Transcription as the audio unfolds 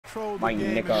control the My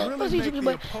game and nigga. really make the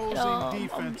but opposing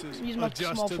defenses I'm using my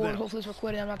adjust small to forward. them. Hopefully it's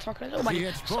recorded. I'm not talking to nobody. He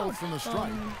hits both from the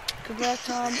strike. Because last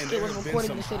time And it there was have been recorded,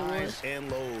 some they said it highs was.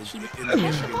 and lows in the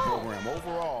Michigan program.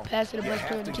 Overall, Pass to the you best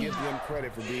player have on to the give team. them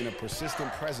credit for being a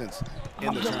persistent presence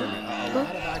in the tournament. A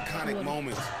lot of iconic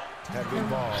moments have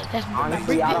involved.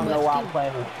 Honestly, I don't know why I'm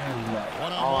playing with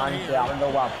twos. Honestly, I don't know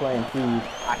why I'm playing twos.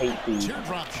 I hate twos.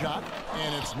 Teardrop shot,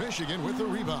 and it's Michigan with the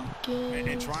rebound.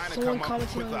 And trying to come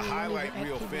up with a highlight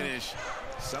reel finish.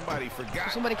 Somebody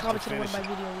forgot. Somebody commented on one of my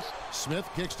videos. Smith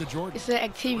kicks to Jordan. It said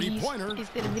activities Three-pointer.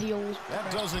 instead of videos.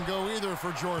 That doesn't go either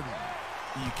for Jordan.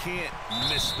 You can't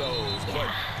miss those, but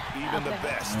even the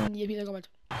best Yeah, people go back to.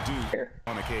 do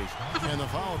on occasion. And the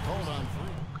foul called on free.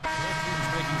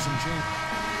 Smith making some changes.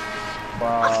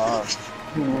 I'm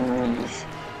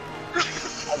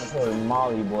putting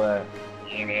Molly, boy.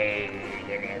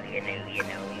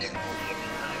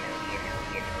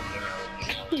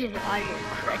 I will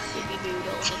crack baby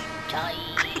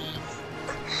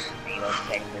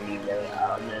noodle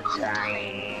all the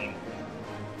time.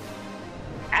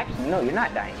 Actually, no, you're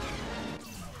not dying.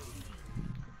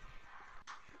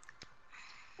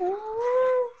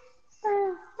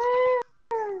 I'm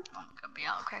gonna be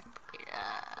all crack baby.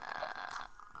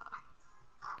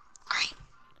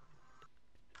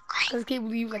 I can't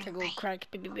believe like I go crack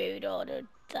baby noodle all the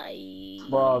time.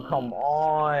 Bro, come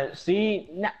on. See,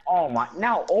 now, oh my,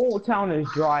 now Old Town is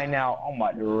dry now. I'm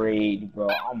about to raid, bro.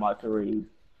 I'm about to raid.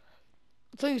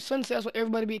 I tell you, sunset. That's what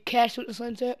everybody be cash with the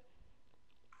sunset.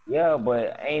 Yeah,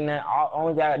 but ain't that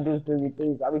only thing I gotta do is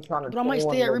 33s. I be trying to. But I might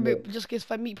stay at Ribbit just in case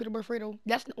if I meet Peter Burfredo.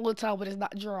 That's an Old Town, but it's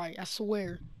not dry. I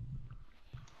swear.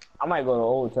 I might go to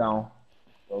Old Town.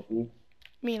 Sophie.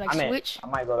 Like switch? I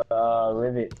might go to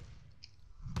Rivet.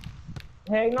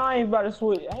 Heck no, I ain't about to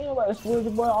switch. I ain't about to switch,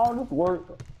 boy. All this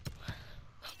work.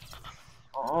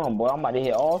 Boy, I'm about to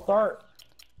hit All-Star.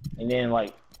 And then,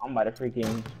 like, I'm about to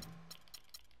freaking...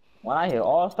 When I hit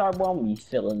All-Star, boy, I'm gonna be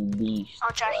selling beast. Oh,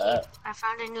 Johnny, I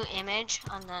found a new image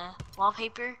on the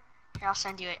wallpaper. Here, I'll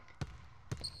send you it.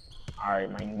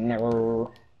 Alright, my never...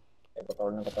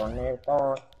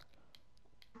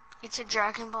 It's a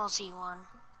Dragon Ball Z one.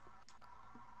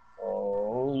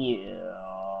 Oh,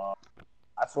 yeah.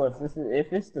 I swear,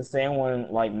 if it's the same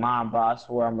one like mine, bro, I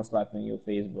swear I'm gonna slap in your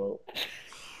face, bro.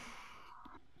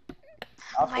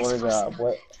 I swear to God,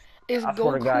 boy. It's I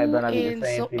swear to God, it better be the and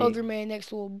same some thing. other man next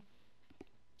to him.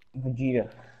 Vegeta.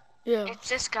 Yeah. It's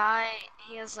this guy.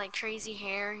 He has like crazy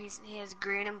hair. He has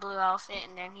green and blue outfit,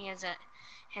 and then he has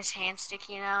his hand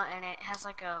sticking out, and it has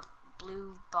like a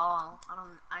blue ball.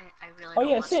 I really. Oh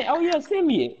yeah, send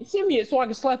me it so I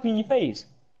can slap you in your face.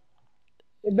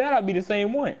 It better be the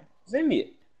same one. Send me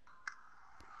it.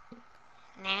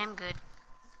 Nah, I'm good.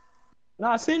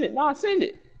 Nah, send it. Nah, I'm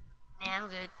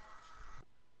good.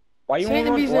 Why you Send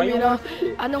it to me, want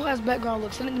I know how his background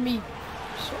looks. Send it to me.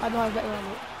 So I know how his background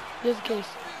looks. Just in case.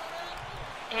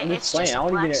 I'm just It's playing. just I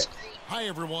don't black even. screen. Hi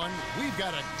everyone, we've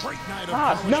got a great night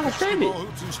of No, send it.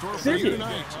 hoops in store for Send you it.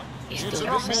 tonight. It's a big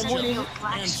Don't send me a matchup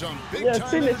black and some big Yeah, time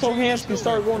send it so energy hands can still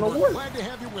start there. going to We're work. Glad to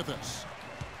have you with us.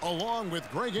 Along with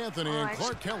Greg Anthony and Alright.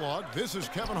 Clark Kellogg, this is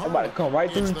Kevin Hart. I'm about to come right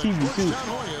through It's the TV too.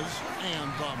 Georgetown Hoyas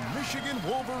and the Michigan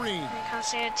Wolverines. Come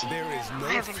say it to you. There is I no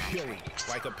have a feeling knife.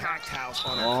 like a packed house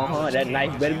on a That college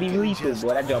knife better be campus. lethal,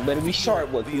 boy. That joint better be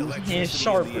sharp, boy. The His electricity hands in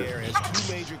sharper. the air as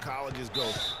two major colleges go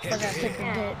head I to gotta take a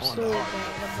head dub on so the bad.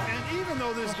 hard. And even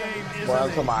though this game isn't Boy, I'm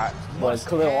talking about, boy,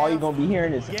 Khalil, all you gonna be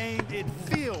hearing is. game, it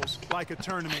feels like a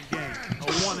tournament game,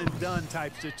 a one and done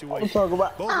type I'm situation. talking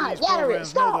about. Both of these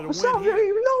programs know that a Stop, win here.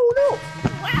 no. Oh,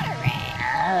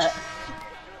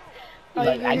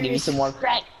 Like, you I hear give you this? some more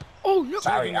crack. Oh, no.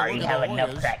 Sorry, I already Taking a have look at the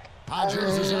enough Hoyas. crack.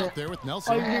 Hodges is out there with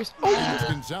Nelson. Oh, you hear this? And it's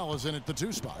Gonzalez in at the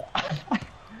 2 spot.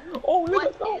 Oh, look What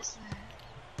at that. is?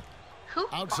 Who?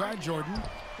 Outside Jordan.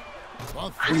 The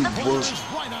 3-pointer is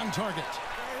right on target.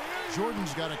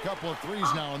 Jordan's got a couple of threes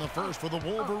now in the first for the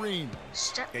Wolverines.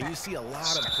 Step And you back. see a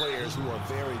lot of players who are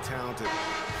very talented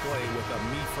play with a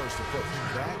me-first approach.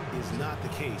 That is not the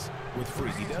case with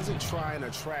Freak. He doesn't try and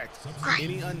attract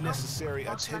any unnecessary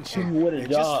attention. What a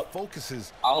and job. just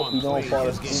focuses I hope on you don't playing fall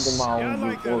his asleep game. in my Yeah, I own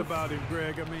like that group. about him,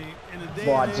 Greg. I mean, in a day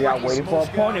Boy, and gee, I age, waited for most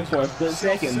opponent for a guys split are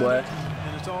second, boy.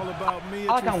 and it's all about me.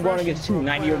 I like I'm going against two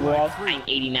 90 overalls, Freak,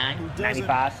 89, who doesn't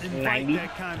 95, invite 90.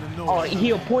 that kind of noise. Oh, he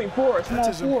a point forward, small That's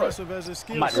as forward. impressive as his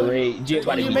skill I'm about to set. raid. Jit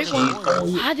about to You be make cheap. one. Oh,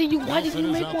 yeah. Why did you Nelson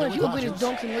is make out one? there If you with go get his Hodges.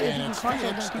 dunks and let And him it's contact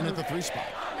Phillips in dunk at the people. 3 spot.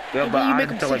 Yeah, And but then you I make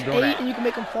him until I'm 6'8" doing that. and you can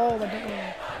make him fall by dunking on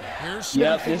him. Here's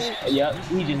Smith. Yep,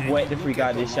 he just wet the freak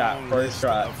out of this shot. First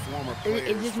try.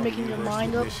 Is this making your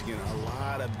mind up? Michigan, a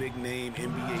lot of big name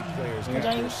NBA players got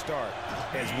Johnny? their start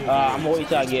as I'm gonna wait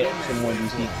till I get some more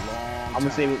DC. long I'm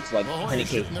gonna say it's like The Hoyas 100K.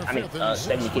 shooting their I mean, fifth and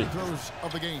sixth 70K. free throws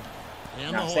of the game.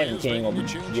 And Nah, the 70K Hoyas ain't gonna making be a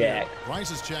change jack. here.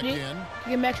 Price is checked Yeah. in. You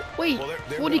can max. Wait, Well, there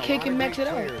 40K been can a max lot it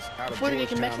of out. great players out of 40K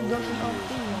can max it Georgetown dunks over and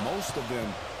the years. Most of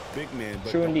them big men,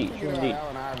 but True don't indeed, forget true indeed.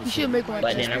 Allen Iverson You should make one might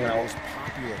like But just then be I'm the gonna- most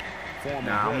popular former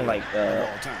Nah, I'm player like, of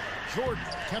all time. Jordan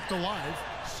kept alive.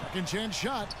 Second chance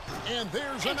shot. And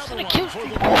there's another for one the kill for the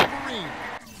streak. Wolverines.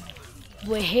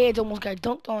 Boy, heads almost got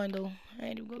dunked on though. I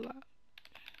ain't even gonna lie.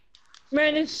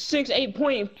 Man, it's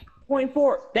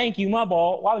 6'8.4. Thank you, my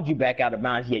ball. Why would you back out of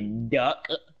bounds, you duck?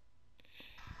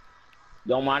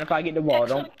 Don't mind if I get the ball.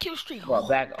 Excellent Don't kill streak. well,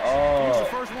 back. He was the Oh,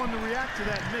 first one to react to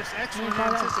that miss. Excellent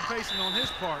anticipation on his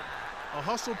part. A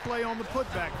hustle play on the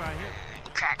putback by him.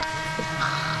 Crack.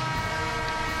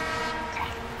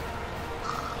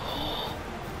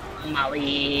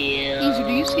 Easy,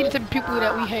 do you see the type of people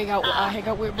that we hang out with? I hang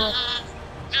out with, bro.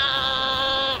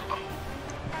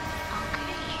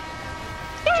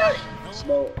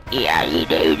 Yeah, you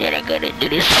know that I'm gonna do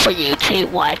this for you too,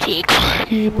 YT.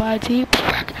 YT.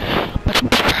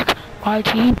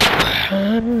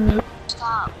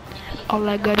 Stop. All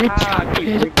I gotta do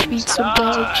is eat some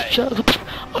dogs.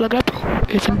 All I gotta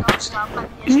do is Don't stop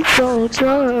like this. eat some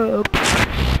drugs.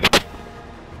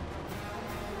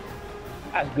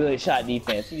 that's good shot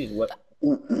defense. He just what?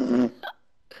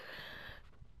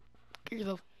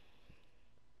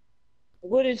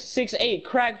 What is 6'8"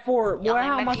 crack forward? Boy, Yeah,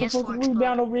 how am I my supposed to PS4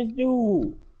 rebound over this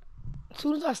dude? As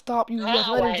soon as I stop, you left.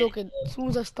 Let him joke it. As soon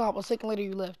as I stop, a second later,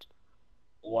 you left.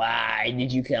 Why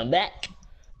did you come back?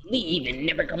 Leave and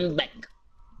never come back.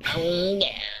 Oh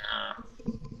yeah.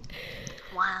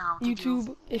 Wow. did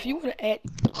YouTube, if you wanna add,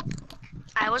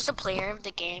 I was the player of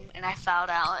the game, and I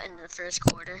fouled out in the first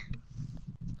quarter.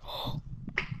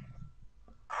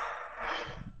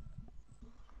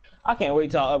 I can't wait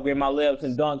till I upgrade my layups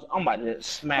and dunks. I'm about to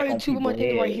smack on YouTube, I'm people's gonna end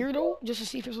it right heads. here though, just to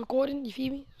see if it's recording. You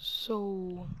feel me?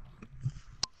 So.